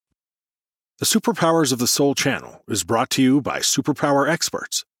The Superpowers of the Soul channel is brought to you by Superpower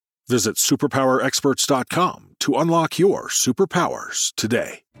Experts. Visit superpowerexperts.com to unlock your superpowers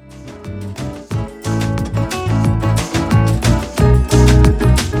today.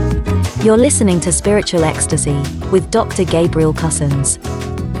 You're listening to Spiritual Ecstasy with Dr. Gabriel Cousens.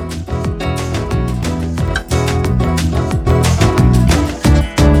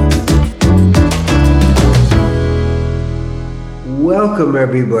 Welcome,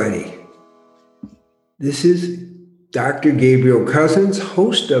 everybody. This is Dr. Gabriel Cousens,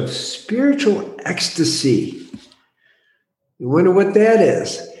 host of Spiritual Ecstasy. You wonder what that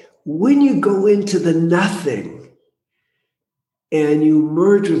is? When you go into the nothing and you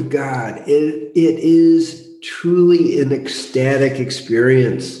merge with God, it is truly an ecstatic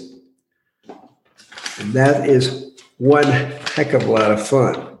experience. And that is one heck of a lot of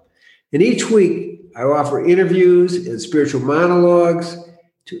fun. And each week, I offer interviews and spiritual monologues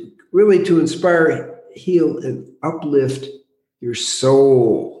to inspire, heal, and uplift your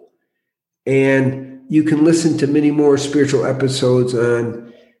soul. And you can listen to many more spiritual episodes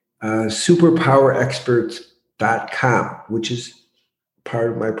on superpowerexperts.com, which is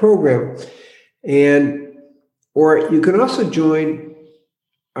part of my program. Or you can also join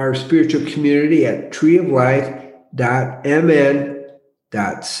our spiritual community at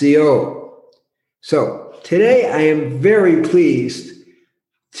treeoflife.mn.co. So today I am very pleased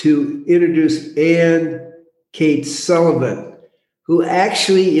to introduce Ann Kate Sullivan, who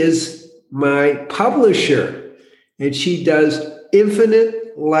actually is my publisher, and she does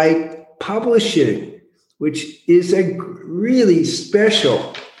Infinite Light Publishing, which is a really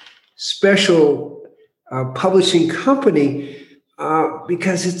special publishing company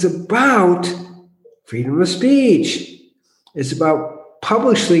because it's about freedom of speech. It's about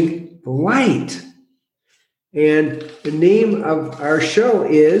publishing light. And the name of our show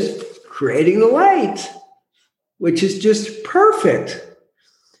is Creating the Light, which is just perfect.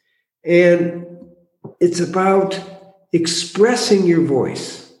 And it's about expressing your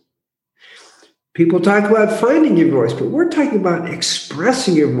voice. People talk about finding your voice, but we're talking about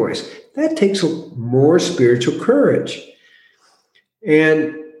expressing your voice. That takes more spiritual courage.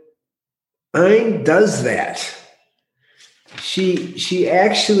 And Ayn does that. She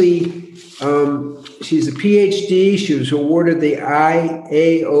actually... she's a PhD. She was awarded the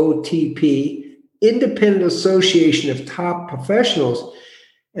IAOTP, Independent Association of Top Professionals,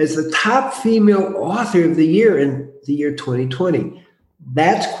 as the top female author of the year in the year 2020.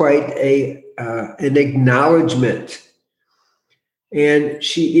 That's quite an acknowledgement. And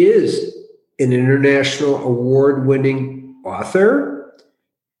she is an international award-winning author,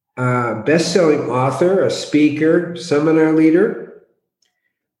 best-selling author, a speaker, seminar leader.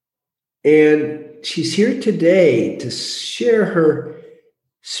 And she's here today to share her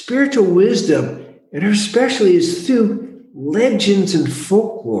spiritual wisdom, and her specialty is through legends and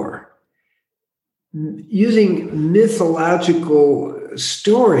folklore, using mythological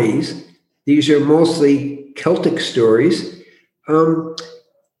stories. These are mostly Celtic stories, to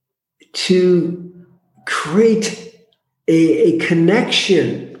create a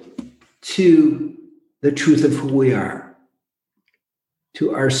connection to the truth of who we are,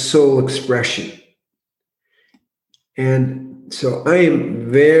 to our soul expression. And so I am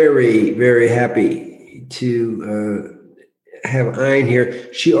very, very happy to have Ayn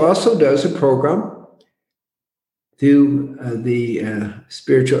here. She also does a program through the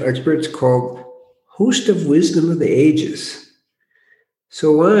Spiritual Experts called Host of Wisdom of the Ages.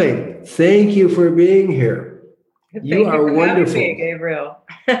 So Ayn, thank you for being here. You are wonderful. Me, Gabriel.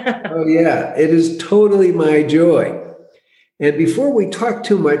 Oh yeah, it is totally my joy. And before we talk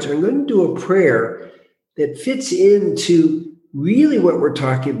too much, I'm going to do a prayer that fits into really what we're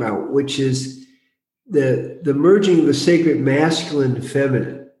talking about, which is the merging of the sacred masculine and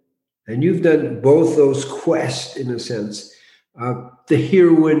feminine. And you've done both those quests, in a sense, the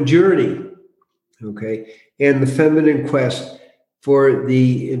heroine journey, okay, and the feminine quest for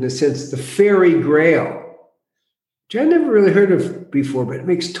in a sense, the fairy grail, which I never really heard of before, but it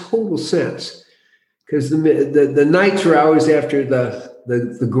makes total sense. Because the knights are always after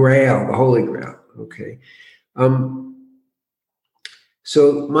the grail, the holy grail. Okay.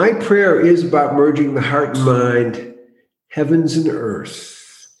 So my prayer is about merging the heart and mind, heavens and earth.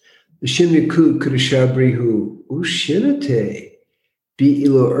 The Shimniku Kudashabrihu Ushinate Bi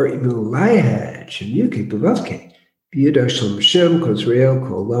Ilo Imu Laihad Shimyuki Bavavke Biyadasham Shem Kozrael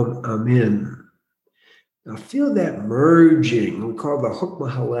Kolam Amen. Now feel that merging. We call the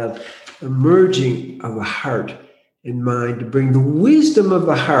Hukmah Halev, the merging of the heart and mind to bring the wisdom of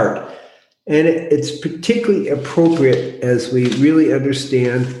the heart. And it's particularly appropriate as we really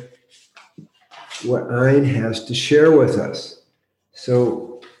understand what Ein has to share with us.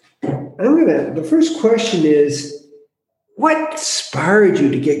 So the first question is, what inspired you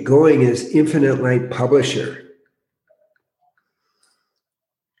to get going as Infinite Light publisher?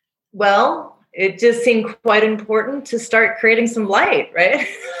 Well, it just seemed quite important to start creating some light, right?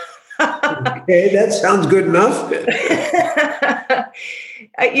 Okay, that sounds good enough.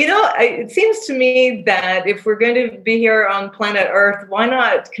 It seems to me that if we're going to be here on planet Earth, why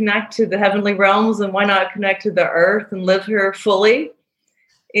not connect to the heavenly realms, and why not connect to the Earth and live here fully?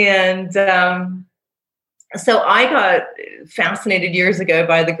 And so I got fascinated years ago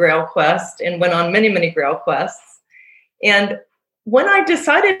by the Grail Quest and went on many, many Grail Quests. And when I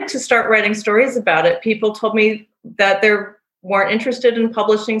decided to start writing stories about it, people told me that they weren't interested in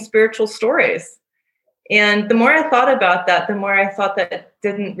publishing spiritual stories. And the more I thought about that, the more I thought that it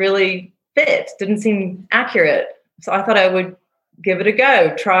didn't really fit, didn't seem accurate. So I thought I would give it a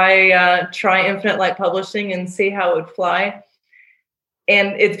go, try Infinite Light Publishing and see how it would fly.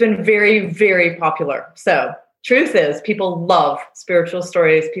 And it's been very, very popular. So truth is, people love spiritual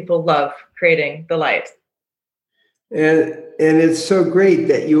stories. People love creating the light. And it's so great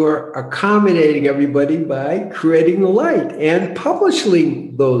that you are accommodating everybody by creating the light and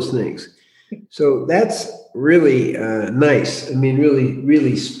publishing those things. So that's really nice. I mean, really,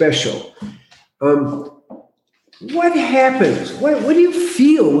 really special. What happens? What do you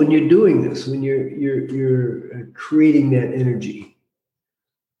feel when you're doing this? When you're creating that energy?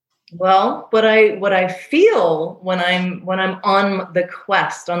 Well, what I feel when I'm on the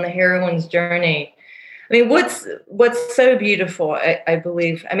quest, on the heroine's journey. I mean, what's so beautiful, I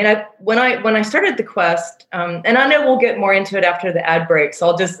believe. I mean, when I started the quest, and I know we'll get more into it after the ad break, so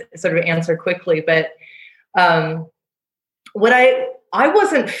I'll just sort of answer quickly. But what I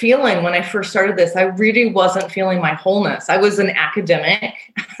wasn't feeling when I first started this, I really wasn't feeling my wholeness. I was an academic,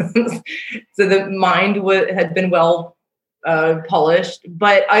 so the mind had been well polished,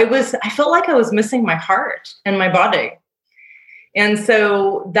 but I felt like I was missing my heart and my body, and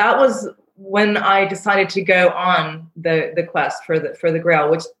so that was when I decided to go on the quest for the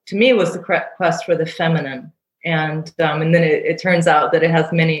Grail, which to me was the quest for the feminine. And then it turns out that it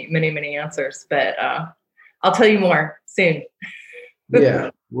has many, many, many answers, but I'll tell you more soon.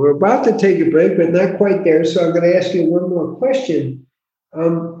 Yeah, we're about to take a break, but not quite there. So I'm going to ask you one more question.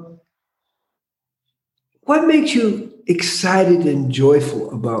 What makes you excited and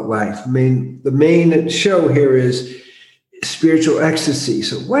joyful about life? I mean, the main show here is spiritual ecstasy.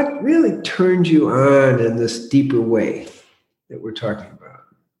 So what really turned you on in this deeper way that we're talking about?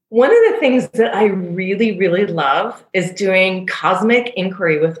 One of the things that I really, really love is doing cosmic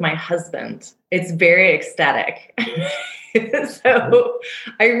inquiry with my husband. It's very ecstatic. So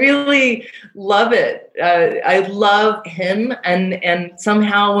I really love it. I love him. And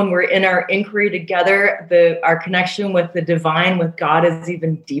somehow when we're in our inquiry together, our connection with the divine, with God, is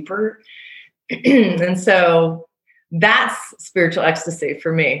even deeper. And so that's spiritual ecstasy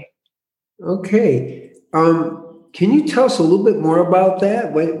for me. Okay. Can you tell us a little bit more about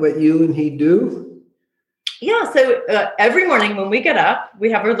that? What you and he do? Yeah. So every morning when we get up, we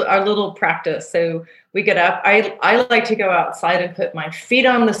have our little practice. So we get up. I like to go outside and put my feet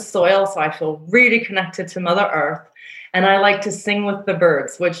on the soil, so I feel really connected to Mother Earth. And I like to sing with the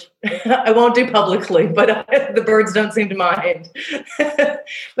birds, which I won't do publicly, but the birds don't seem to mind.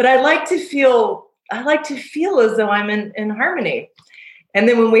 But I like to feel as though I'm in harmony. And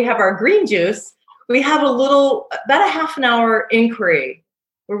then when we have our green juice, we have about a half an hour inquiry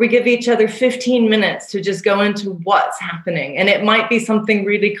where we give each other 15 minutes to just go into what's happening. And it might be something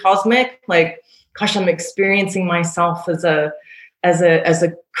really cosmic, like, gosh, I'm experiencing myself as a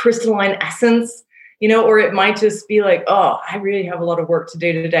crystalline essence, or it might just be like, oh, I really have a lot of work to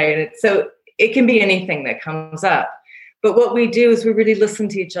do today. And so it can be anything that comes up. But what we do is we really listen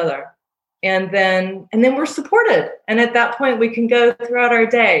to each other. And then we're supported. And at that point, we can go throughout our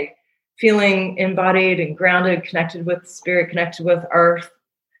day feeling embodied and grounded, connected with spirit, connected with earth.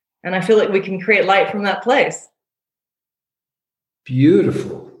 And I feel like we can create light from that place.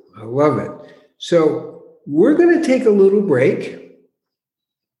 Beautiful. I love it. So we're going to take a little break.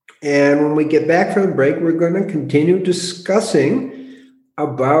 And when we get back from the break, we're going to continue discussing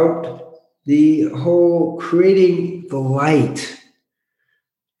about the whole creating the light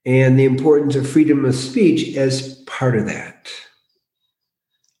and the importance of freedom of speech as part of that,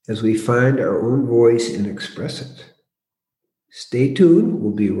 as we find our own voice and express it. Stay tuned.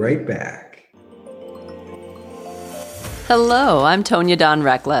 We'll be right back. Hello, I'm Tonya Dawn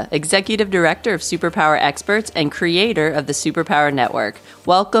Rekla, Executive Director of Superpower Experts and creator of the Superpower Network.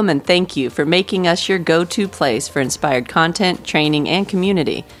 Welcome and thank you for making us your go-to place for inspired content, training, and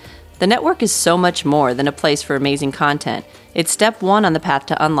community. The network is so much more than a place for amazing content. It's step one on the path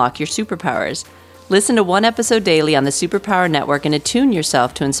to unlock your superpowers. Listen to one episode daily on the Superpower Network and attune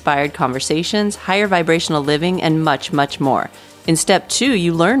yourself to inspired conversations, higher vibrational living, and much, much more. In step 2,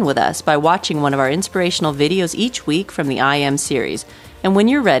 you learn with us by watching one of our inspirational videos each week from the I Am series. And when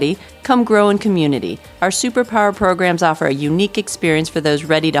you're ready, come grow in community. Our superpower programs offer a unique experience for those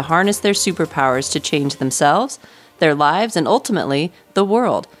ready to harness their superpowers to change themselves, their lives, and ultimately, the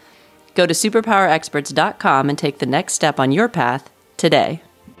world. Go to superpowerexperts.com and take the next step on your path today.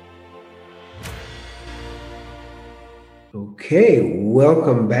 Okay,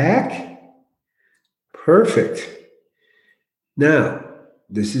 welcome back. Perfect. Now,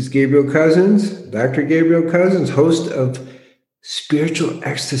 this is Gabriel Cousins, Dr. Gabriel Cousins, host of Spiritual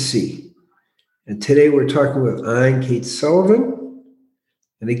Ecstasy. And today we're talking with Ann Kate Sullivan.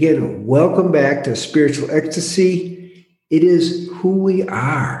 And again, welcome back to Spiritual Ecstasy. It is who we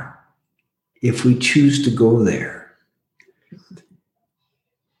are if we choose to go there.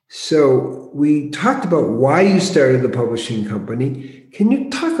 So we talked about why you started the publishing company. Can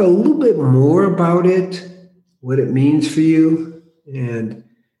you talk a little bit more about it, what it means for you? And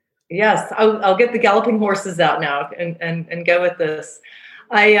yes, I'll get the galloping horses out now and go with this.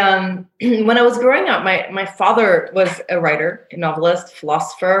 When I was growing up, my father was a writer, a novelist,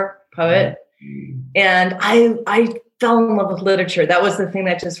 philosopher, poet, and I fell in love with literature. That was the thing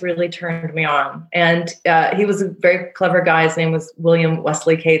that just really turned me on. And he was a very clever guy. His name was William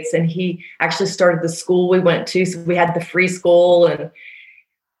Wesley Cates, and he actually started the school we went to. So we had the free school, and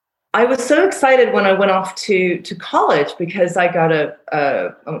I was so excited when I went off to college because I went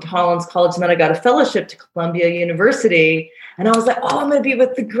to Hollins College, and then I got a fellowship to Columbia University. And I was like, oh, I'm going to be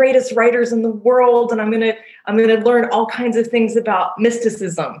with the greatest writers in the world. And I'm going to learn all kinds of things about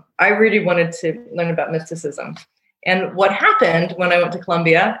mysticism. I really wanted to learn about mysticism. And what happened when I went to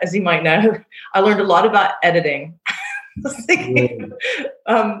Columbia, as you might know, I learned a lot about editing. And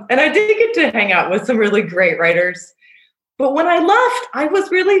I did get to hang out with some really great writers. But when I left, I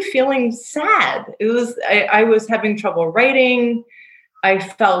was really feeling sad. I was having trouble writing. I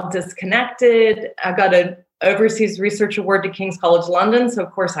felt disconnected. I got an overseas research award to King's College London. So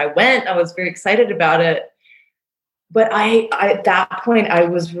of course I went. I was very excited about it. But I at that point, I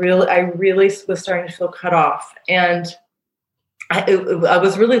really was starting to feel cut off. And I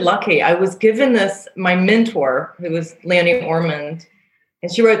was really lucky. I was given my mentor, who was Leonie Ormond,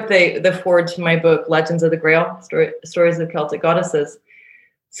 and she wrote the foreword to my book, Legends of the Grail, Stories of Celtic Goddesses,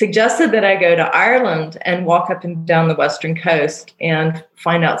 suggested that I go to Ireland and walk up and down the Western coast and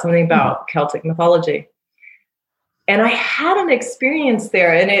find out something about Celtic mythology. And I had an experience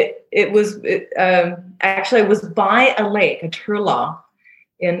there, and it was actually I was by a lake, a Turlough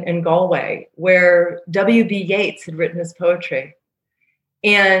in Galway, where W.B. Yeats had written his poetry.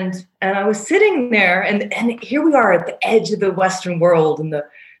 And I was sitting there, and here we are at the edge of the Western world, and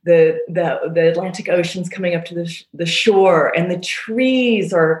the Atlantic Ocean's coming up to the shore, and the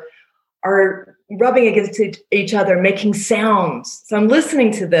trees are rubbing against each other, making sounds. So I'm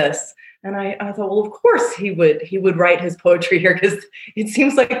listening to this, and I thought, well, of course he would write his poetry here, because it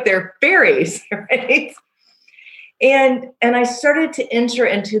seems like they're fairies, right? And I started to enter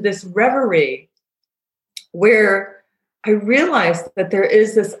into this reverie where I realized that there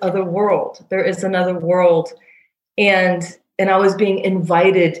is this other world. There is another world. And I was being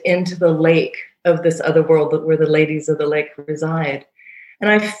invited into the lake of this other world where the ladies of the lake reside.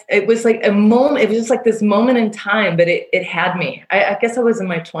 And it was like a moment, it was just like this moment in time, but it had me. I guess I was in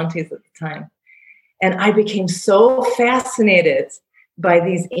my 20s at the time. And I became so fascinated by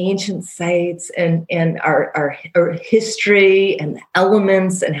these ancient sites and our history and the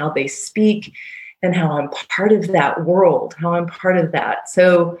elements and how they speak, and how I'm part of that world, how I'm part of that.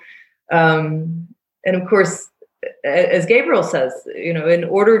 So, and of course, as Gabriel says, in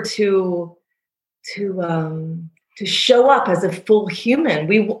order to show up as a full human,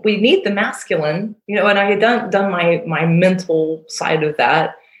 we need the masculine, and I had done my mental side of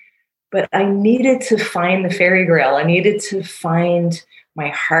that, but I needed to find the fairy grail. I needed to find my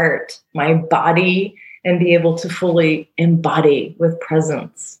heart, my body, and be able to fully embody with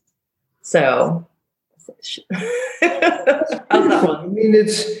presence. So how's that one? I mean,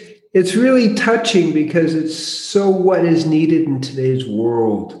 it's really touching because it's so what is needed in today's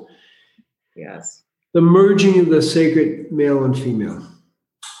world. Yes. The merging of the sacred male and female.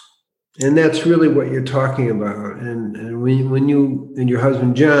 And that's really what you're talking about. And when you and your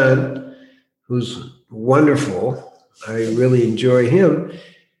husband, John, who's wonderful, I really enjoy him.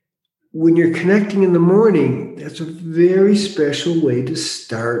 When you're connecting in the morning, that's a very special way to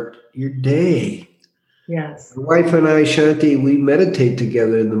start your day. Yes. My wife and I, Shanti, we meditate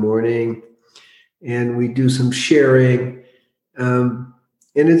together in the morning, and we do some sharing. And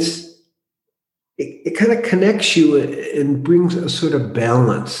it kind of connects you and brings a sort of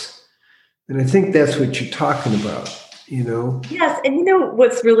balance. And I think that's what you're talking about, you know? Yes. And you know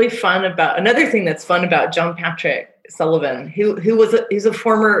what's really fun about, another thing that's fun about John Patrick Sullivan, he's a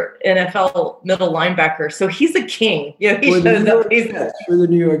former NFL middle linebacker. So he's a king. You know, he shows up. For the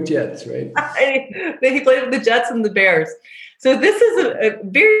New York Jets, right? He played with the Jets and the Bears. So this is a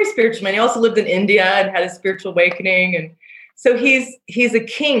very spiritual man. He also lived in India and had a spiritual awakening. And so he's a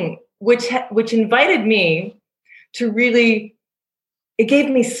king, which invited me to really, it gave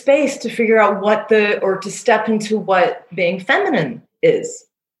me space to figure out to step into what being feminine is.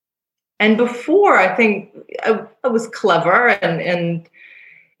 And before, I think I was clever and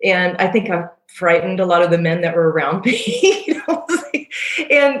I think I frightened a lot of the men that were around me. You know?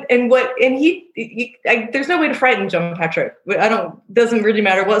 There's no way to frighten John Patrick. Doesn't really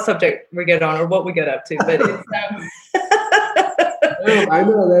matter what subject we get on or what we get up to, but it's. I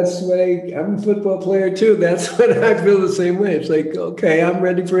know that's why I'm a football player too. That's what I feel the same way. It's like, okay, I'm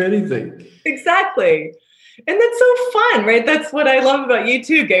ready for anything. Exactly. And that's so fun, right? That's what I love about you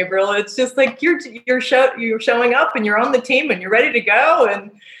too, Gabriel. It's just like you're showing up and you're on the team and you're ready to go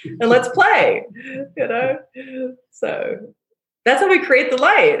and let's play, you know? So that's how we create the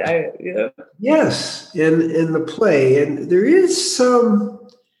light. Yes. And the play. And there is some,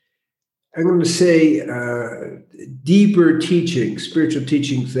 I'm going to say, deeper teaching, spiritual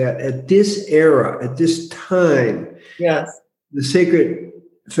teachings that at this era, at this time, yes, the sacred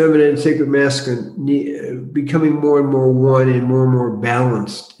feminine, sacred masculine, becoming more and more one and more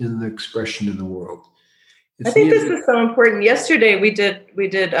balanced in the expression in the world. I think this is so important. Yesterday we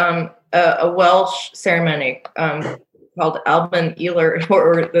did a Welsh ceremony called Alban Ealer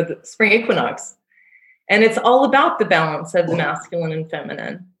or the spring equinox, and it's all about the balance of the masculine and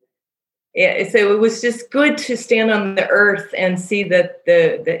feminine. Yeah, so it was just good to stand on the earth and see that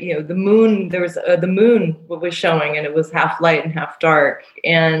the moon, there was the moon was showing, and it was half light and half dark,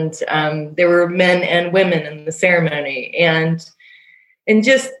 and there were men and women in the ceremony, and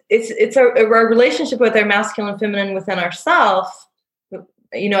just it's our relationship with our masculine and feminine within ourselves.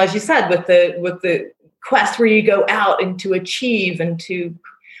 You know, as you said, with the quest where you go out and to achieve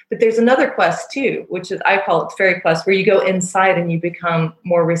but there's another quest too, which is, I call it fairy quest, where you go inside and you become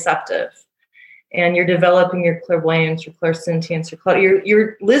more receptive, and you're developing your clairvoyance, your clairsentience,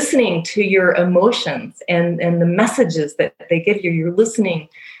 you're listening to your emotions and the messages that they give you. You're listening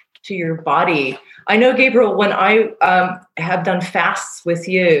to your body. I know, Gabriel, when I have done fasts with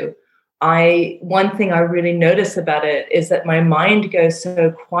you, one thing I really notice about it is that my mind goes so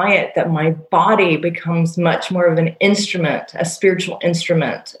quiet that my body becomes much more of an instrument, a spiritual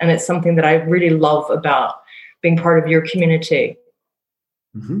instrument. And it's something that I really love about being part of your community.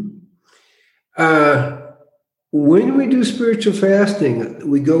 Mm-hmm. When we do spiritual fasting,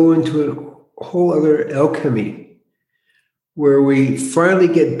 we go into a whole other alchemy where we finally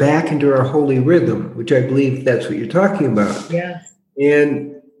get back into our holy rhythm, which I believe that's what you're talking about. Yes. And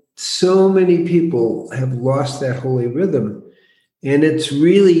so many people have lost that holy rhythm, and it's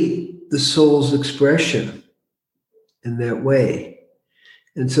really the soul's expression in that way.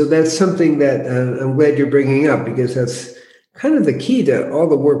 And so that's something that I'm glad you're bringing up, because that's kind of the key to all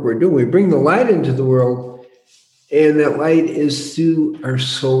the work we're doing. We bring the light into the world, and that light is through our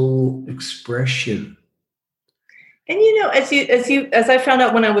soul expression. And you know, as I found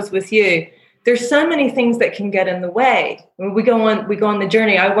out when I was with you, there's so many things that can get in the way. When we go on the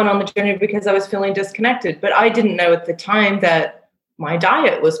journey. I went on the journey because I was feeling disconnected, but I didn't know at the time that my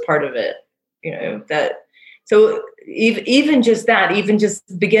diet was part of it. You know, that, so even just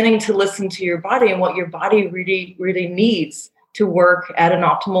beginning to listen to your body and what your body really, really needs to work at an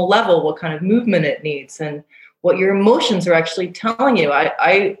optimal level, what kind of movement it needs, and what your emotions are actually telling you.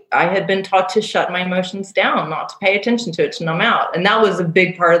 I had been taught to shut my emotions down, not to pay attention to it, to numb out. And that was a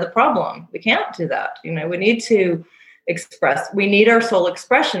big part of the problem. We can't do that. You know, we need to express. We need our soul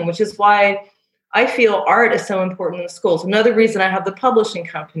expression, which is why I feel art is so important in the schools. Another reason I have the publishing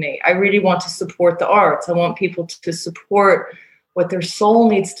company. I really want to support the arts. I want people to support what their soul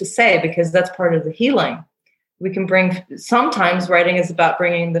needs to say, because that's part of the healing. We can sometimes writing is about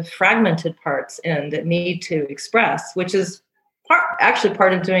bringing the fragmented parts in that need to express, which is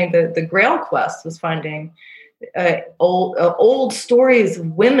part of doing the Grail quest, was finding old stories of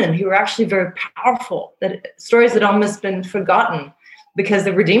women who are actually very powerful, stories that almost been forgotten because they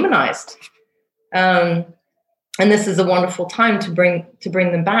were demonized. And this is a wonderful time to bring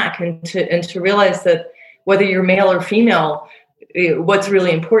them back and to realize that whether you're male or female, what's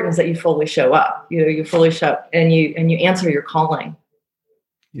really important is that you fully show up. You fully show up and you answer your calling.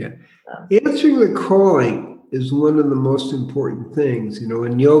 Yeah. Answering the calling is one of the most important things.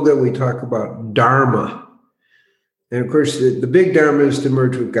 In yoga, we talk about dharma. And of course, the big dharma is to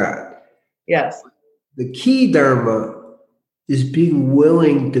merge with God. Yes. The key dharma is being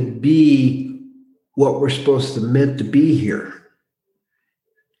willing to be what we're meant to be here.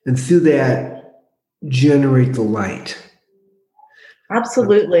 And through that, generate the light.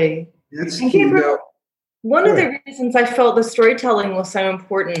 Absolutely. That's key. One of the reasons I felt the storytelling was so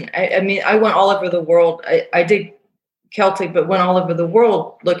important, I mean, I went all over the world. I did Celtic, but went all over the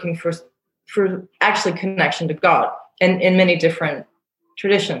world looking for actually connection to God and in many different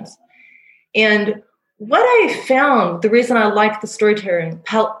traditions. And what I found, the reason I like the storytelling,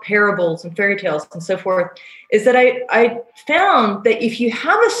 parables and fairy tales and so forth, is that I found that if you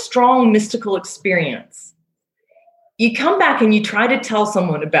have a strong mystical experience, you come back and you try to tell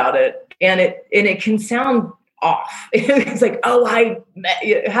someone about it, and it can sound off. It's like,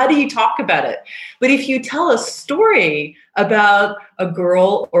 how do you talk about it? But if you tell a story about a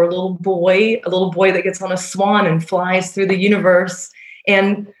girl or a little boy that gets on a swan and flies through the universe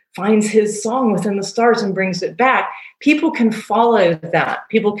and finds his song within the stars and brings it back, people can follow that.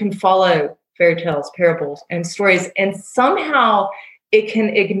 People can follow fairy tales, parables, and stories, and somehow it can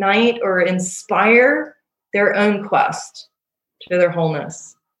ignite or inspire their own quest to their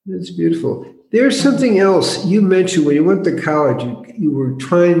wholeness. That's beautiful. There's something else you mentioned when you went to college. You were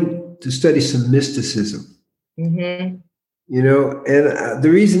trying to study some mysticism. Mm-hmm. And the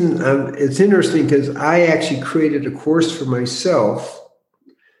reason it's interesting because I actually created a course for myself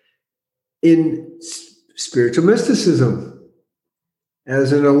in spiritual mysticism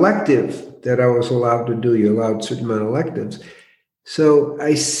as an elective that I was allowed to do. You're allowed a certain amount of electives. So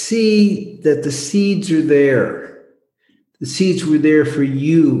I see that the seeds are there. The seeds were there for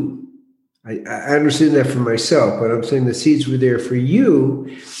you. I understand that for myself, but I'm saying the seeds were there for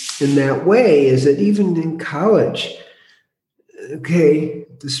you in that way, is that even in college, okay,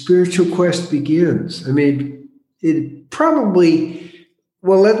 the spiritual quest begins. I mean, it probably,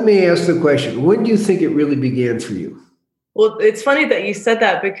 let me ask the question. When do you think it really began for you? Well, it's funny that you said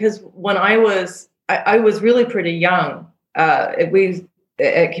that, because when I was really pretty young, at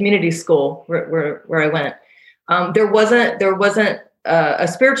community school where I went, there wasn't a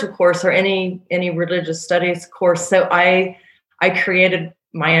spiritual course or any religious studies course. So I created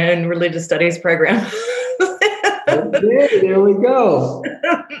my own religious studies program. Okay, there we go.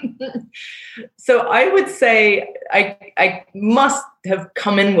 So I would say I must have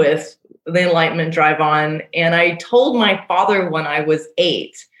come in with the Enlightenment drive on. And I told my father when I was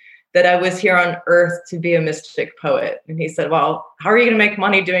 8 that I was here on earth to be a mystic poet. And he said, well, how are you going to make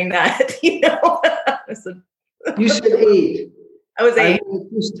money doing that? I said, you said 8. I was 8. I will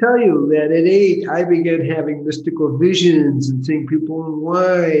just tell you that at 8, I began having mystical visions and seeing people in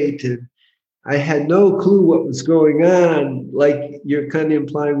white. And I had no clue what was going on, like you're kind of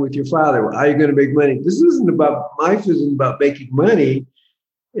implying with your father. Well, how are you going to make money? This isn't about, life isn't about making money.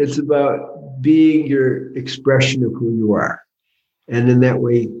 It's about being your expression of who you are. And in that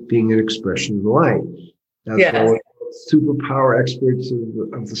way, being an expression of the light. That's why we're superpower experts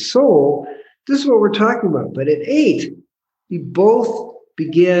of the soul. This is what we're talking about. But at 8, we both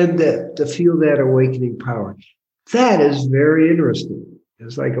began to feel that awakening power. That is very interesting.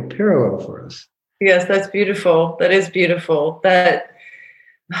 It's like a parallel for us. Yes, that's beautiful. That is beautiful. That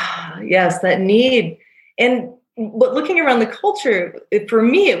need. But looking around the culture, for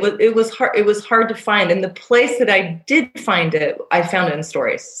me, it was hard. It was hard to find. And the place that I did find it, I found it in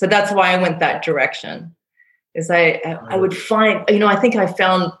stories. So that's why I went that direction. Is I would find, I think I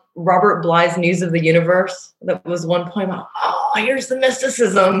found Robert Bly's News of the Universe. That was one point. Oh, here's the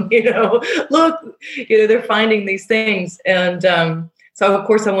mysticism. Look, they're finding these things, and so of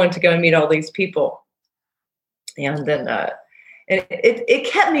course I wanted to go and meet all these people, and then and it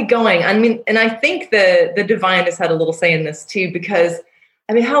kept me going. I mean, and I think the divine has had a little say in this too, because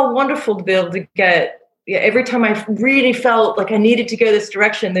I mean, how wonderful to be able to get. Yeah, every time I really felt like I needed to go this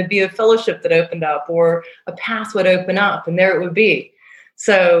direction, there'd be a fellowship that opened up, or a path would open up, and there it would be.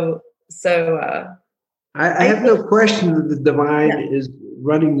 So I have no question that the divine is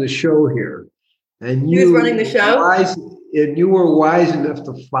running the show here, and you running the show, and you were wise enough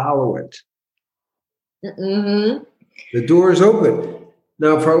to follow it. Mm-hmm. The door is open.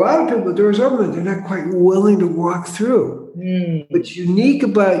 Now, for a lot of people, the door is open. They're not quite willing to walk through. What's unique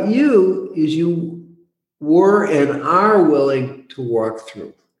about you is you were and are willing to walk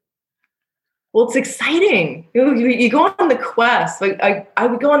through. Well, it's exciting. You go on the quest. Like I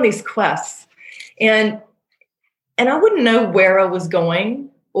would go on these quests, and I wouldn't know where I was going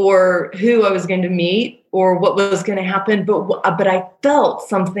or who I was going to meet or what was going to happen. But I felt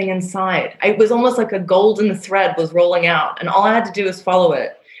something inside. It was almost like a golden thread was rolling out, and all I had to do was follow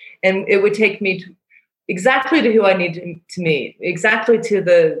it. And it would take me exactly to who I needed to meet, exactly to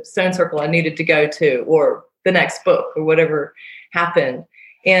the stone circle I needed to go to, or the next book, or whatever happened.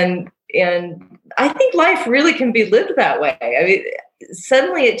 And I think life really can be lived that way. I mean,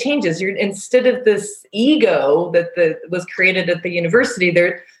 suddenly it changes. You're, instead of this ego that was created at the university,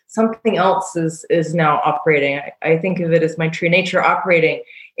 there something else is now operating. I think of it as my true nature operating,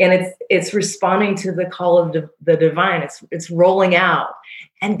 and it's responding to the call of the divine. It's rolling out,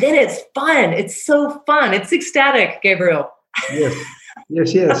 and then it's fun. It's so fun. It's ecstatic, Gabriel.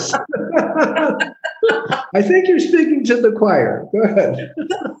 Yes. I think you're speaking to the choir. Go ahead.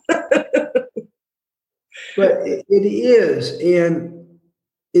 But it is, and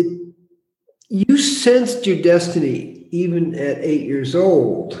you sensed your destiny even at 8 years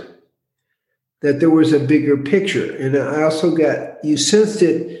old, that there was a bigger picture. And I also you sensed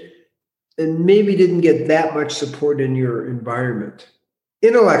it and maybe didn't get that much support in your environment.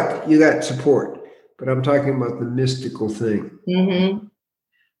 Intellect, you got support, but I'm talking about the mystical thing. Mm-hmm.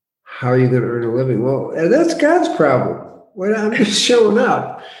 How are you going to earn a living? Well, that's God's problem. Well, I'm just showing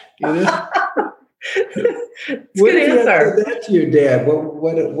up. You know? Good answer. If that to your dad, what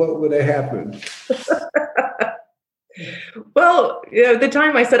would have happened? Well, the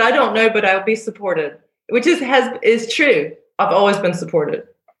time I said, I don't know, but I'll be supported, which is true. I've always been supported.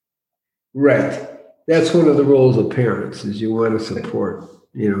 Right. That's one of the roles of parents, is you want to support,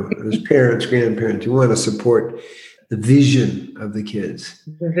 as parents, grandparents, you want to support the vision of the kids.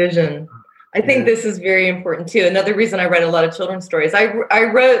 The vision. I think this is very important too. Another reason I write a lot of children's stories. I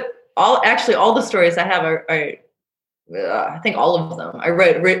wrote all the stories I have. I think all of them. I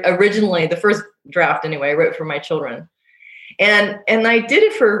wrote originally, the first draft anyway, I wrote for my children. And I did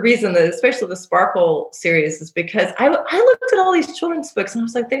it for a reason, that especially the Sparkle series, is because I looked at all these children's books and I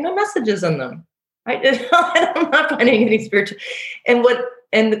was like, there are no messages in them. I'm not finding any spiritual.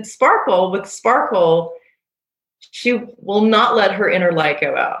 And Sparkle, she will not let her inner light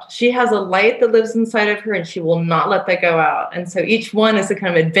go out. She has a light that lives inside of her, and she will not let that go out. And so each one is a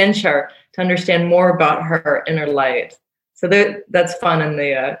kind of adventure to understand more about her inner light. So that's fun in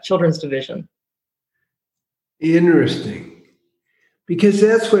the children's division. Interesting, because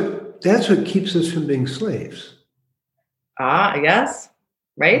that's what keeps us from being slaves. Yes,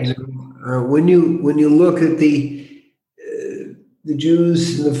 right. When you look at the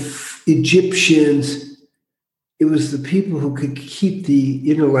Jews and the Egyptians, it was the people who could keep the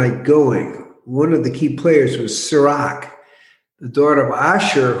inner light going. One of the key players was Sirach, the daughter of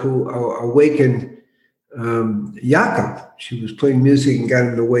Asher, who awakened Yaakov. She was playing music and got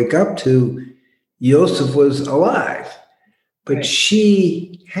him to wake up to Yosef was alive. But right.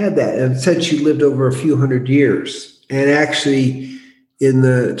 She had that, and said she lived over a few hundred years. And actually, in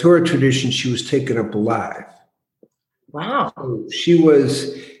the Torah tradition, she was taken up alive. Wow. So she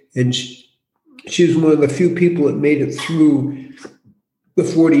was one of the few people that made it through the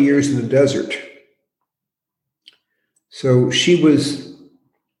 40 years in the desert. So she was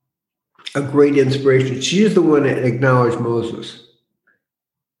a great inspiration. She is the one that acknowledged Moses.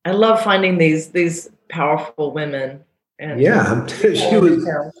 I love finding these powerful women. And she was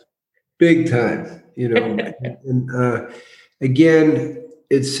big time, and again,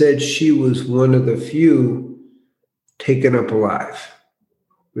 it said she was one of the few taken up alive.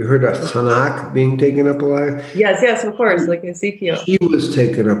 We heard of Hanak being taken up alive. Yes, of course, like Ezekiel. He was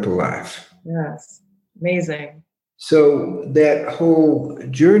taken up alive. Yes, amazing. So that whole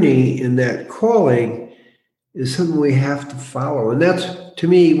journey and that calling is something we have to follow. And that's, to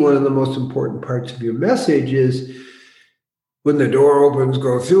me, one of the most important parts of your message is when the door opens,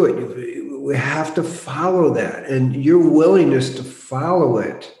 go through it. We have to follow that. And your willingness to follow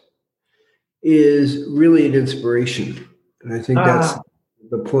it is really an inspiration. And I think that's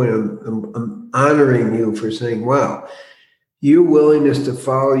the point. I'm honoring you for saying, wow, your willingness to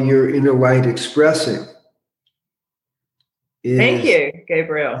follow your inner light expressing. Thank you,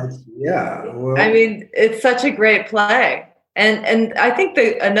 Gabriel. Yeah. Well, I mean, it's such a great play. And I think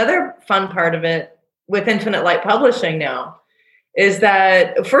another fun part of it with Infinite Light Publishing now is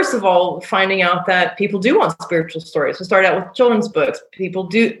that, first of all, finding out that people do want spiritual stories. We started out with children's books.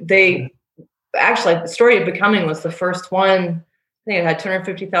 Actually, the Story of Becoming was the first one. I think it had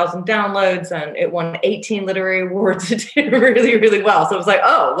 250,000 downloads, and it won 18 literary awards. It did really, really well. So it was like,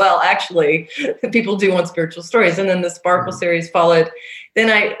 oh, well, actually, people do want spiritual stories. And then the Sparkle series followed. Then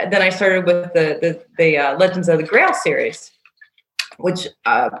I started with the Legends of the Grail series, which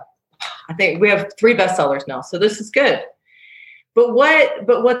I I think we have 3 bestsellers now, so this is good. But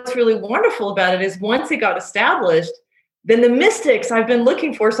what's really wonderful about it is once it got established, then the mystics I've been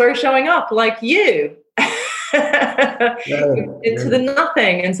looking for started showing up, like you, into the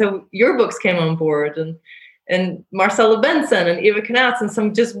nothing. And so your books came on board, and Marcella Benson and Eva Knatz and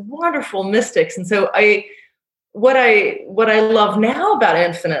some just wonderful mystics. And so what I love now about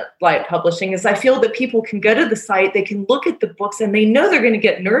Infinite Light Publishing is I feel that people can go to the site, they can look at the books, and they know they're going to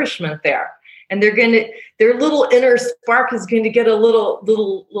get nourishment there. And their little inner spark is going to get a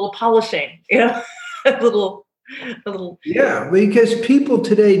little polishing, a little. Yeah, because people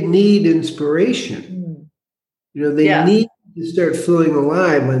today need inspiration. They need to start feeling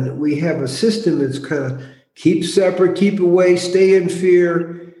alive. And we have a system that's kind of keep separate, keep away, stay in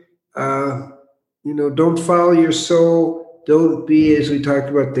fear. Don't follow your soul. Don't be, as we talked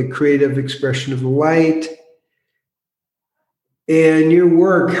about, the creative expression of the light. And your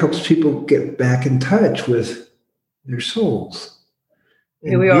work helps people get back in touch with their souls.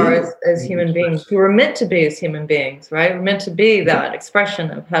 Who we are as human beings. We were meant to be as human beings, right? We're meant to be that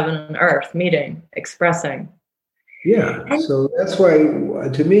expression of heaven and earth, meeting, expressing. Yeah. So that's why,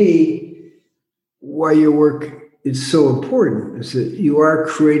 to me, why your work is so important is that you are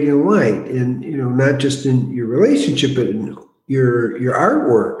creating a light, and not just in your relationship, but in your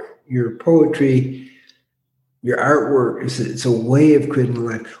artwork, your poetry. Your artwork it's a way of creating a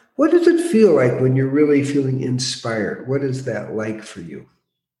life. What does it feel like when you're really feeling inspired? What is that like for you?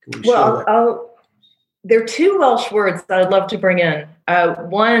 Well, there are 2 Welsh words that I'd love to bring in.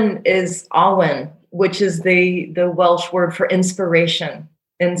 One is awen, which is the Welsh word for inspiration.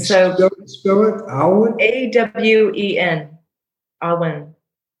 And so spell it, awen? A-W-E-N, awen.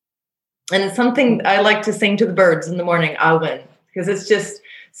 And it's something I like to sing to the birds in the morning, awen, because it's just,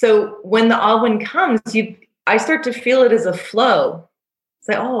 so when the awen comes, I start to feel it as a flow.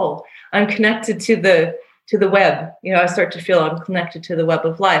 Say, oh, I'm connected to the web. I start to feel I'm connected to the web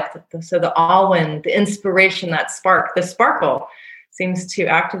of life. So the awen, the inspiration, that spark, the sparkle seems to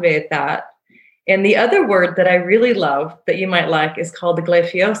activate that. And the other word that I really love that you might like is called the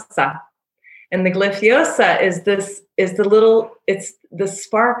glyphiosa. And the glyphiosa is it's the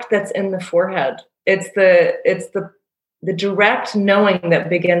spark that's in the forehead. It's the direct knowing that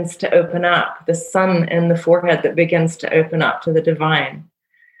begins to open up, the sun in the forehead that begins to open up to the divine.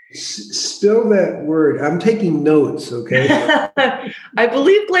 Spell that word. I'm taking notes, okay? I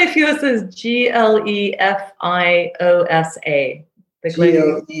believe glyphiosa is Glefiosa. The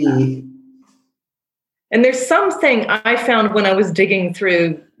GLE. And there's something I found when I was digging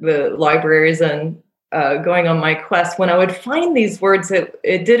through the libraries and going on my quest, when I would find these words, it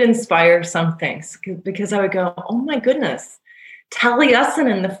did inspire some things, because I would go, oh my goodness,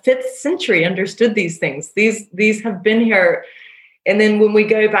 Taliesin in the 5th century understood these things. These have been here. And then when we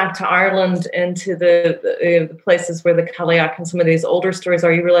go back to Ireland and to the places where the Cailleach and some of these older stories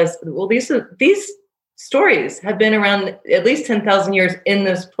are, you realize, well, these stories have been around at least 10,000 years in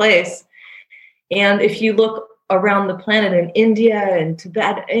this place. And if you look around the planet, in India and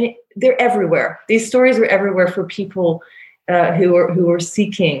Tibet, they're everywhere. These stories are everywhere for people who are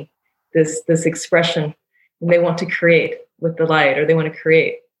seeking this expression, and they want to create with the light, or they want to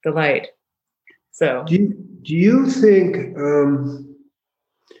create the light. So, do you think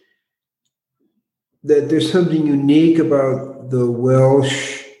that there's something unique about the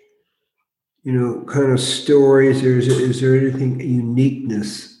Welsh, kind of stories? Is there anything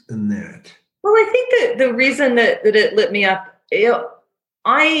uniqueness in that? Well, I think that the reason that it lit me up,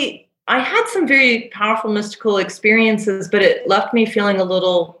 I had some very powerful mystical experiences, but it left me feeling a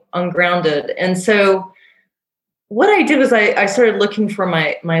little ungrounded. And so what I did was I started looking for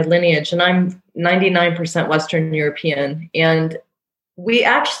my lineage, and I'm 99% Western European. And we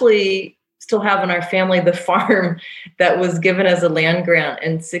actually still have in our family the farm that was given as a land grant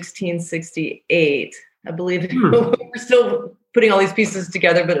in 1668. I believe we're still putting all these pieces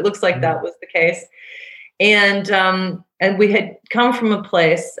together, but it looks like that was the case. And we had come from a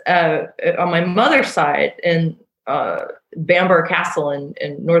place on my mother's side in Bamburgh Castle in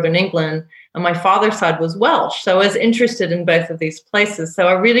northern England, and my father's side was Welsh. So I was interested in both of these places. So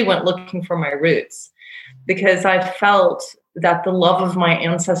I really went looking for my roots, because I felt that the love of my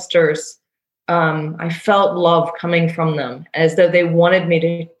ancestors, I felt love coming from them, as though they wanted me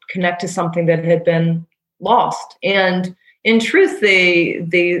to connect to something that had been lost. And in truth,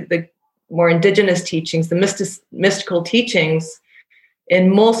 the more indigenous teachings, the mystical teachings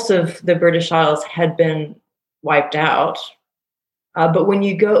in most of the British Isles had been wiped out. But when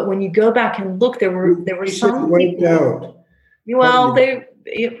you go back and look, there were some wiped out. Well, they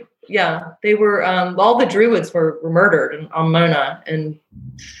were all the Druids were murdered on Mona, and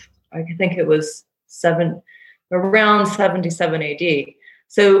I think it was around 77 AD.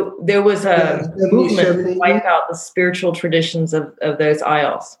 So there was a movement to wipe out the spiritual traditions of those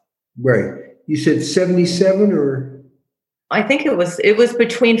isles. Right. You said 77 or? I think it was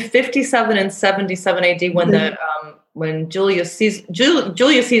between 57 and 77 AD when Julius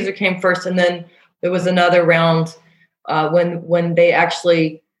Caesar came first, and then there was another round when they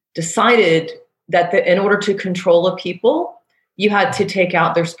actually decided that in order to control a people, you had to take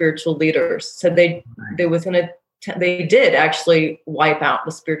out their spiritual leaders. So they did actually wipe out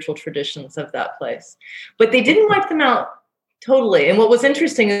the spiritual traditions of that place, but they didn't wipe them out totally. And what was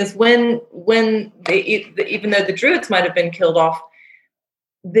interesting is when even though the Druids might have been killed off,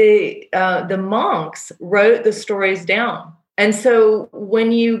 the monks wrote the stories down. And so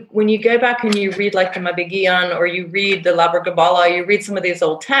when you go back and you read like the Mabigyan, or you read the Liber Gabala, you read some of these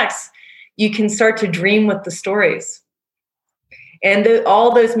old texts, you can start to dream with the stories. And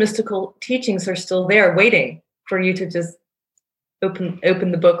all those mystical teachings are still there waiting for you to just open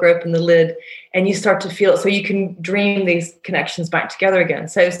the book or open the lid, and you start to feel it. So you can dream these connections back together again.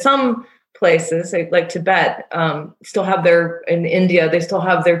 So some places like Tibet still have in India, they still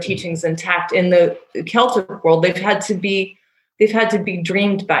have their teachings intact. In the Celtic world, they've had to be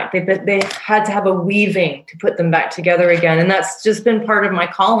dreamed back. They had to have a weaving to put them back together again. And that's just been part of my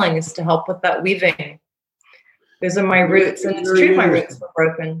calling, is to help with that weaving. Those are my roots. And it's true, my roots were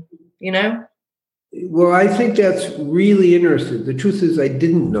broken, you know? Well, I think that's really interesting. The truth is I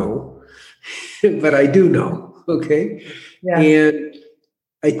didn't know, but I do know. Okay. Yeah. And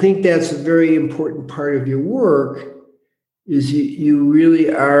I think that's a very important part of your work, is you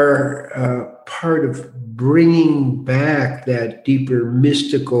really are part of bringing back that deeper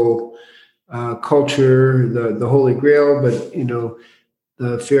mystical culture, the Holy Grail, but,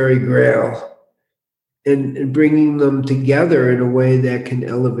 the Fairy Grail, and bringing them together in a way that can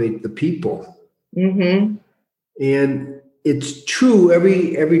elevate the people. Mm-hmm. And it's true,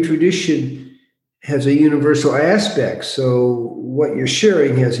 every tradition has a universal aspect. So what you're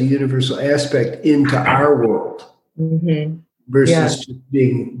sharing has a universal aspect into our world, mm-hmm. versus just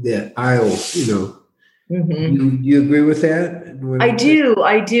being the isles, Mm-hmm. You agree with that? I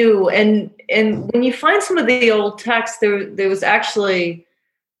do. And when you find some of the old texts, there was actually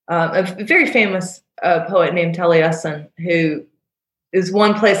a very famous poet named Taliesin, who is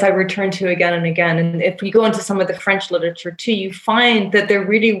one place I return to again and again. And if you go into some of the French literature too, you find that there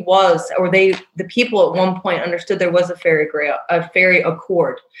really was, or the people at one point understood there was a fairy grail, a fairy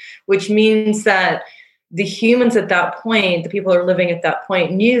accord, which means that the humans at that point, the people who are living at that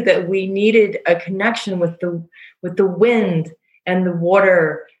point, knew that we needed a connection with the wind and the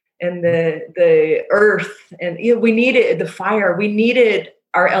water and the earth, and we needed the fire. We needed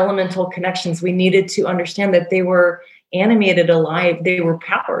our elemental connections. We needed to understand that they were animated, alive. They were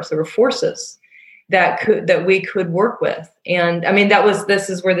powers. They were forces that we could work with. And I mean, this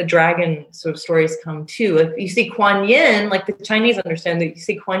is where the dragon sort of stories come too. If you see Kuan Yin, like the Chinese understand that you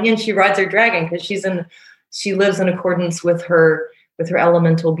see Kuan Yin, she rides her dragon because she lives in accordance with her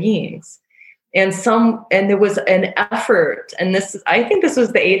elemental beings. And there was an effort, and I think this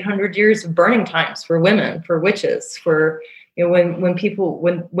was the 800 years of burning times for women, for witches, for when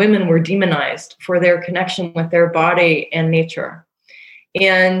women were demonized for their connection with their body and nature.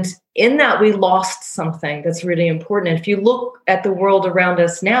 And in that, we lost something that's really important. If you look at the world around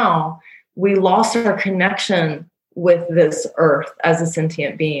us now, we lost our connection with this earth as a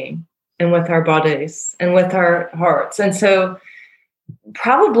sentient being, and with our bodies and with our hearts. And so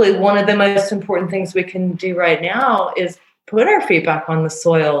probably one of the most important things we can do right now is put our feet back on the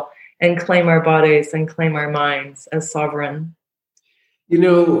soil and claim our bodies and claim our minds as sovereign.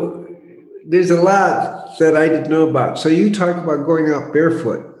 There's a lot that I didn't know about. So you talk about going out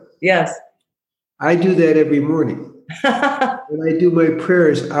barefoot. Yes. I do that every morning. And I do my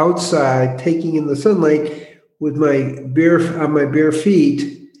prayers outside, taking in the sunlight with on my bare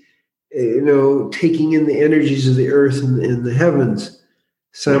feet, taking in the energies of the earth and the heavens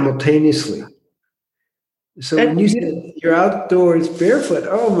simultaneously. So when you said you're outdoors barefoot,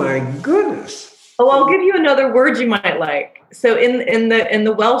 oh my goodness. Oh, I'll give you another word you might like. So in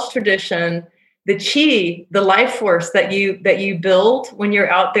the Welsh tradition, the chi, the life force that you build when you're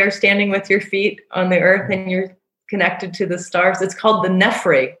out there standing with your feet on the earth and you're connected to the stars, it's called the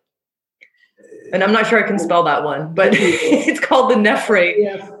Nefri. And I'm not sure I can spell that one, but it's called the Nefri.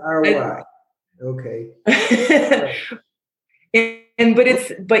 Nefri. Okay.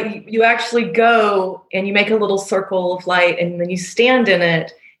 But you actually go and you make a little circle of light, and then you stand in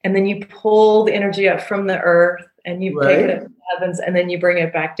it, and then you pull the energy up from the earth and you take it up to the heavens, and then you bring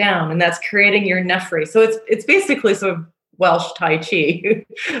it back down, and that's creating your Nefri. So it's basically sort of Welsh Tai Chi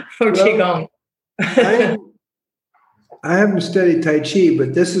or Qigong. I haven't studied Tai Chi,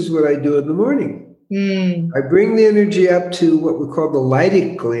 but this is what I do in the morning. I bring the energy up to what we call the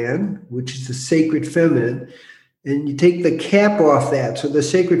Leydig gland, which is the sacred feminine, and you take the cap off that. So the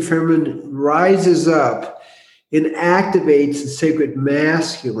sacred feminine rises up and activates the sacred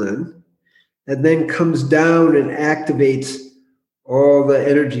masculine, and then comes down and activates all the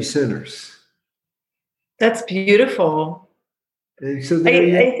energy centers. That's beautiful. And so I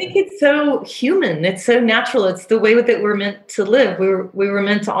think it's so human. It's so natural. It's the way that we're meant to live. We were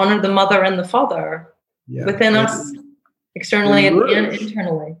meant to honor the mother and the father within us, externally and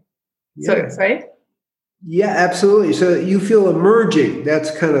internally. Yeah. So, right? Yeah, absolutely. So you feel emerging. That's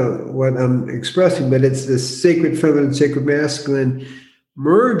kind of what I'm expressing, but it's this sacred feminine, sacred masculine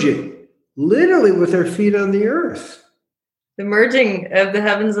merging, literally with their feet on the earth. The merging of the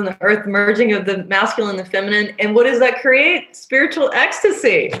heavens and the earth, merging of the masculine and the feminine. And what does that create? Spiritual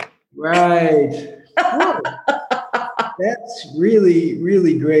ecstasy. Right. Whoa. That's really,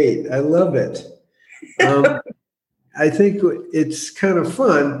 really great. I love it. I think it's kind of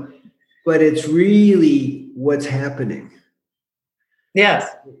fun, but it's really what's happening. Yes.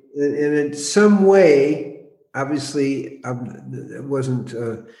 And in some way, obviously, I'm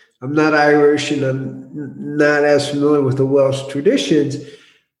not Irish and I'm not as familiar with the Welsh traditions,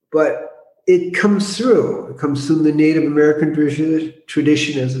 but it comes through. It comes through the Native American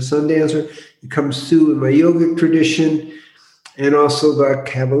tradition as a sun dancer. It comes through in my yogic tradition, and also the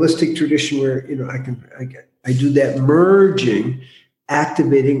Kabbalistic tradition, where I do that merging,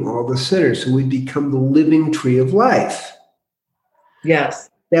 activating all the centers, so we become the living tree of life. Yes,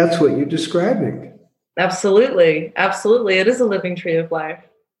 that's what you're describing. Absolutely, absolutely. It is a living tree of life.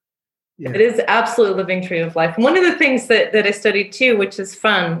 Yeah. It is absolute living tree of life. One of the things that I studied too, which is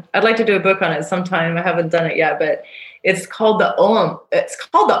fun, I'd like to do a book on it sometime. I haven't done it yet, but it's called the Om. It's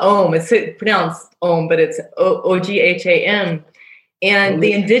called the Om. It's pronounced Om, but it's Ogham. And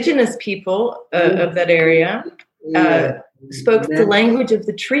the indigenous people of that area spoke the language of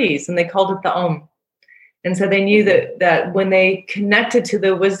the trees, and they called it the Om. And so they knew that when they connected to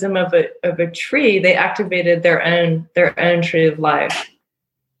the wisdom of a tree, they activated their own tree of life.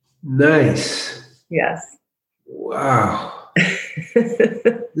 Nice. Yes. Wow.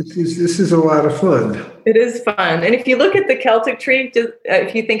 This is a lot of fun. It is fun. And if you look at the Celtic tree,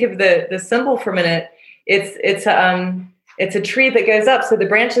 if you think of the symbol for a minute, it's a tree that goes up. So the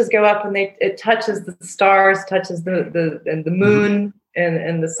branches go up and it touches the stars, touches the moon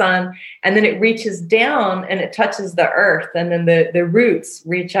and the sun, and then it reaches down and it touches the earth, and then the roots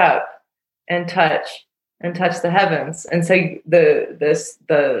reach up and touch the heavens. And so the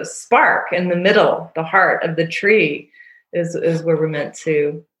spark in the middle, the heart of the tree is where we're meant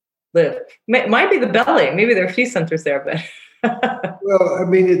to live. Might be the belly. Maybe there are a few centers there, but well, I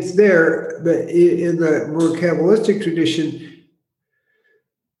mean, it's there, but in the more Kabbalistic tradition,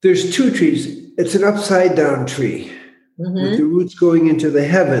 there's two trees. It's an upside down tree with the roots going into the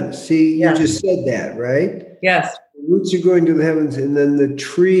heavens. See, you just said that, right? Yes. The roots are going to the heavens, and then the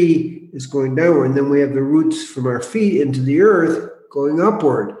tree is going downward. And then we have the roots from our feet into the earth going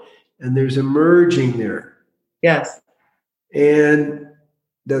upward. And there's a merging there. Yes. And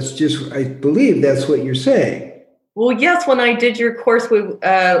that's just, I believe that's what you're saying. Well, yes. When I did your course, you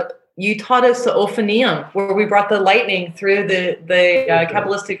taught us the Ophanium, where we brought the lightning through the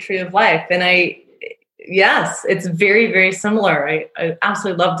Kabbalistic tree of life. And yes, it's very, very similar. I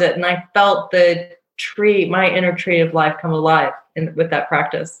absolutely loved it. And I felt the tree, my inner tree of life, come alive with that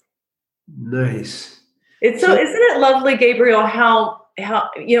practice. Nice. Isn't it lovely, Gabriel, how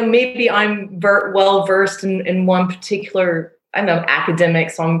maybe I'm well versed in one particular, I'm an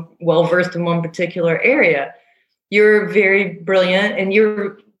academic, so I'm well versed in one particular area. You're very brilliant, and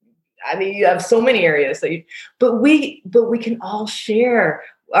you have so many areas but we can all share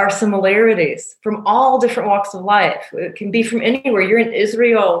our similarities from all different walks of life. It can be from anywhere. You're in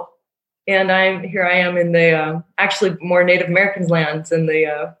Israel, and I am in the actually more Native Americans lands in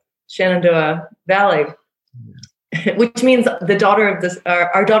the Shenandoah Valley, which means our daughter of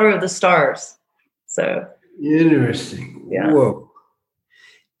the stars. So interesting. Yeah. Whoa.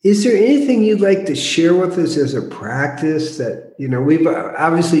 Is there anything you'd like to share with us as a practice that, we've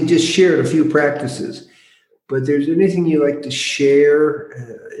obviously just shared a few practices, but there's anything you'd like to share,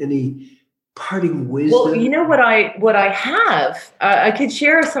 any parting wisdom? Well, what I have, I could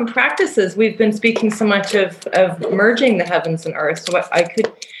share some practices. We've been speaking so much of merging the heavens and earth. So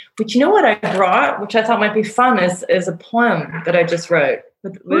but you know what I brought, which I thought might be fun, is a poem that I just wrote.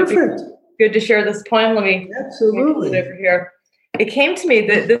 Would it be good to share this poem? Absolutely. Let me put it over here. It came to me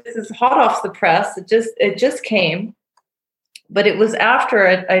that this is hot off the press. It just came. But it was after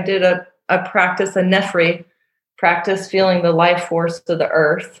I did a practice, a Nefri practice, feeling the life force of the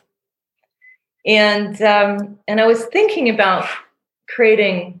earth. And I was thinking about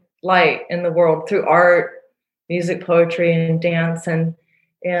creating light in the world through art, music, poetry, and dance. So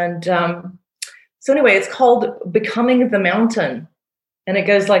anyway, it's called Becoming the Mountain. And it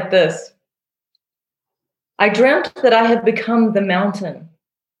goes like this. I dreamt that I had become the mountain.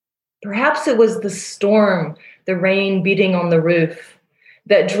 Perhaps it was the storm, the rain beating on the roof,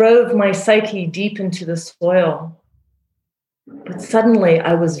 that drove my psyche deep into the soil. But suddenly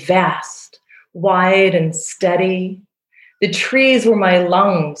I was vast, wide and steady. The trees were my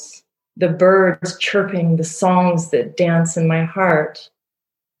lungs, the birds chirping the songs that dance in my heart.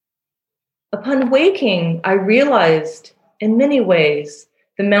 Upon waking, I realized, in many ways,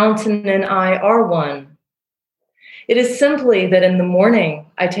 the mountain and I are one. It is simply that in the morning,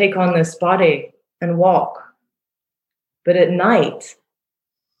 I take on this body and walk. But at night,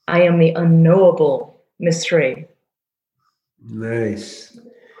 I am the unknowable mystery. Nice.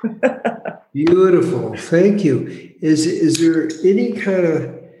 Beautiful. Thank you. Is there any kind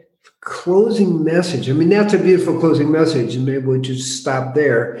of closing message? I mean, that's a beautiful closing message, and maybe we'll just stop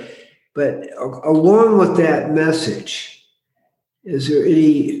there. But along with that message, is there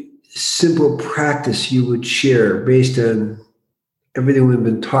any simple practice you would share based on everything we've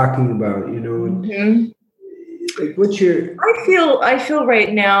been talking about? You know, like what's your? I feel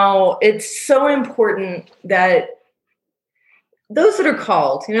right now it's so important that those that are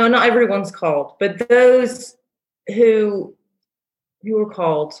called, you know, not everyone's called, but those who are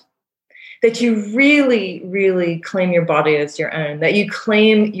called, that you really, really claim your body as your own, that you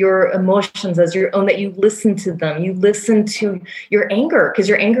claim your emotions as your own, that you listen to them, you listen to your anger, because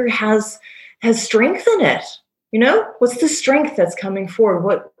your anger has strength in it. You know, what's the strength that's coming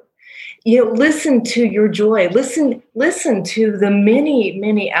forward? Listen to your joy. Listen to the many,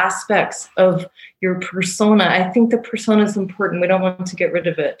 many aspects of your persona. I think the persona is important. We don't want to get rid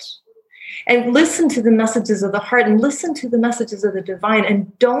of it. And listen to the messages of the heart and listen to the messages of the divine.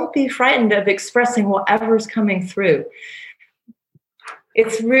 And don't be frightened of expressing whatever's coming through.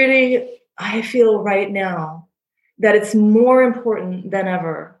 It's really, I feel right now that it's more important than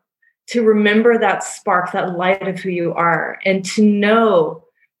ever to remember that spark, that light of who you are, and to know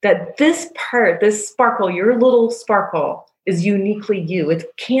that this sparkle, your little sparkle, is uniquely you.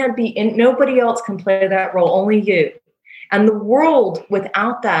 It can't be, and nobody else can play that role, only you. And the world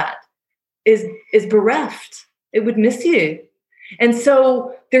without that is bereft. It would miss you. And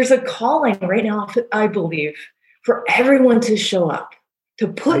so there's a calling right now, I believe, for everyone to show up, to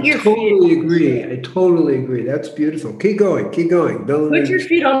put your feet. I totally agree. That's beautiful. Keep going. Put your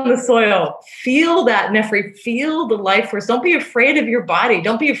feet on the soil. Feel that, Nefri. Feel the life force. Don't be afraid of your body.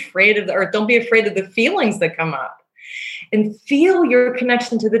 Don't be afraid of the earth. Don't be afraid of the feelings that come up. And feel your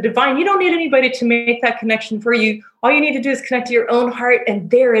connection to the divine. You don't need anybody to make that connection for you. All you need to do is connect to your own heart,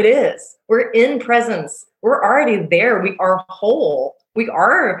 and there it is. We're in presence. We're already there. We are whole. We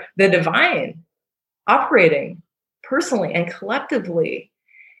are the divine, operating personally and collectively.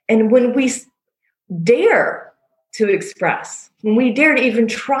 And when we dare to express, when we dare to even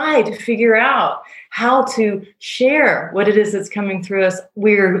try to figure out how to share what it is that's coming through us,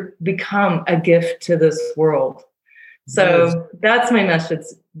 we're become a gift to this world. So that's my message.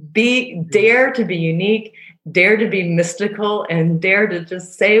 Dare to be unique, dare to be mystical, and dare to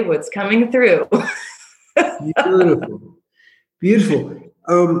just say what's coming through. Beautiful.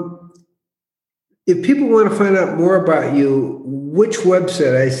 If people want to find out more about you, which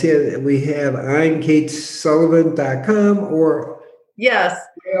website? I said we have I'mKateSullivan.com or yes,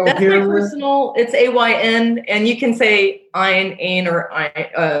 that's my personal. It's AYN, and you can say Ein, Ain, or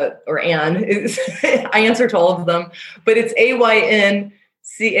Ann. I answer to all of them, but it's AYN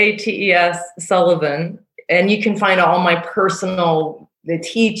CATES Sullivan, and you can find all my personal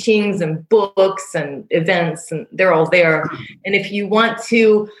teachings and books and events, and they're all there. And if you want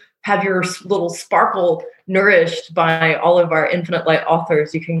to have your little sparkle nourished by all of our Infinite Light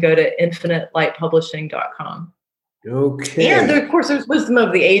authors, you can go to infinitelightpublishing.com. Okay. And of course, there's Wisdom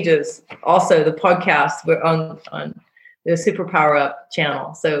of the Ages, also the podcast on the Superpower Up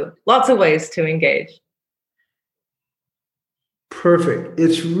channel. So lots of ways to engage. Perfect.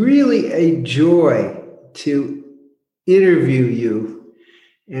 It's really a joy to interview you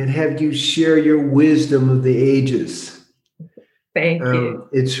and have you share your wisdom of the ages. Thank you.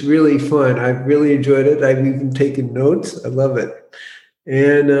 It's really fun. I've really enjoyed it. I've even taken notes. I love it.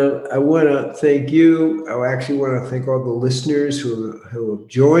 And I want to thank you. I actually want to thank all the listeners who have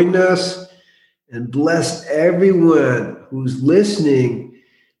joined us, and bless everyone who's listening.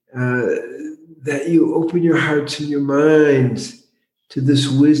 that you open your hearts and your minds to this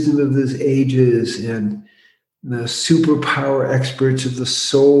wisdom of these ages and the superpower experts of the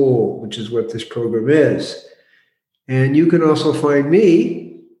soul, which is what this program is. And you can also find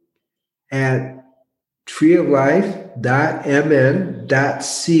me at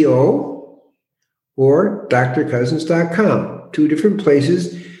treeoflife.mn.co or drcousins.com, 2 different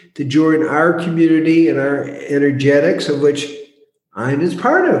places to join our community and our energetics, of which I'm is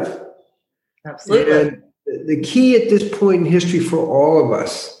part of. Absolutely. And the key at this point in history for all of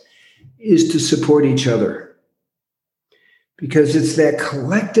us is to support each other, because it's that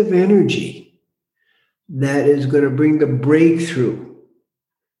collective energy that is going to bring the breakthrough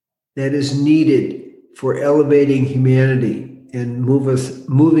that is needed for elevating humanity and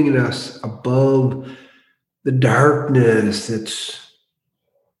moving us above the darkness that's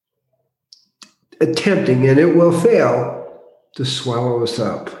attempting, and it will fail, to swallow us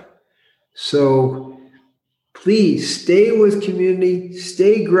up. So please stay with community,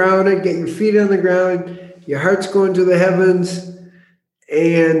 stay grounded, get your feet on the ground, your heart's going to the heavens,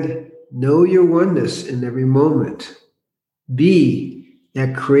 and know your oneness in every moment. Be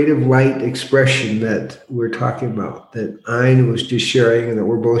that creative light expression that we're talking about, that Ayn was just sharing and that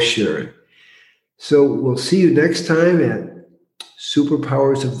we're both sharing. So we'll see you next time at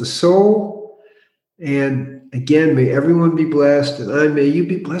Superpowers of the Soul. And again, may everyone be blessed, and may you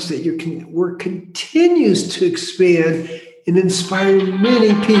be blessed that your work continues to expand and inspire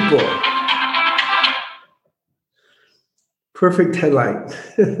many people. Perfect headline.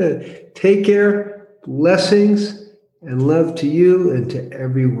 Take care, blessings, and love to you and to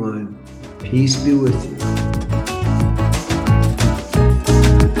everyone. Peace be with you.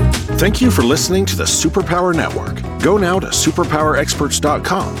 Thank you for listening to the Superpower Network. Go now to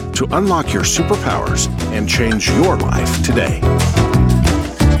superpowerexperts.com to unlock your superpowers and change your life today.